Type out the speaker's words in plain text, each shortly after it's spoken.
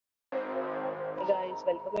Hey guys,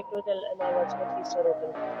 welcome back to hotel and I watched my 3-star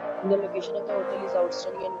hotel. The location of the hotel is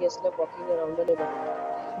outstanding and guests love walking around the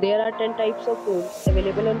neighborhood. There are 10 types of rooms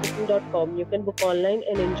available on booking.com. You can book online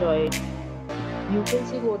and enjoy it. You can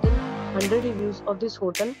see more than 100 reviews of this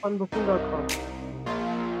hotel on booking.com.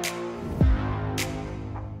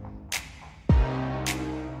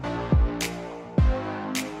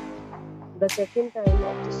 The check-in time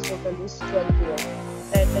of this hotel is 12 p.m.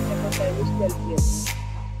 and the check-out time is 12 p.m.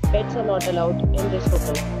 Pets are not allowed in this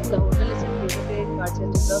hotel. The hotel is inclusive credit cards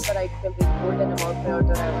and reserves the right to temporary hold an amount prior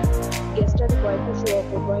to arrival. Guests are required to show a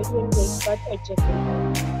photo ID and credit card at check-in.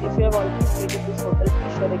 If you have already stayed in this hotel,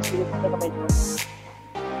 please share experience in the comment box.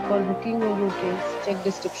 For booking or details, check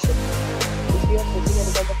description. If you are facing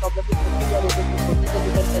any kind of problem with booking or booking this hotel, then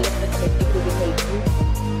you can tell us that Connecting will help you.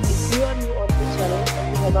 If you are new on this channel and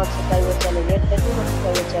you have not subscribed our channel yet, then do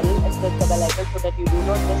subscribe our channel and press the bell icon so that you do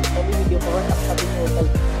not miss any video of our upcoming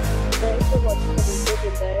hotel. Thanks for watching the video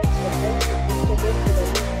till the end. Sometimes if you suggest with a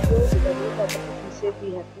new video, with a new topic, be safe,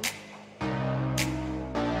 be happy.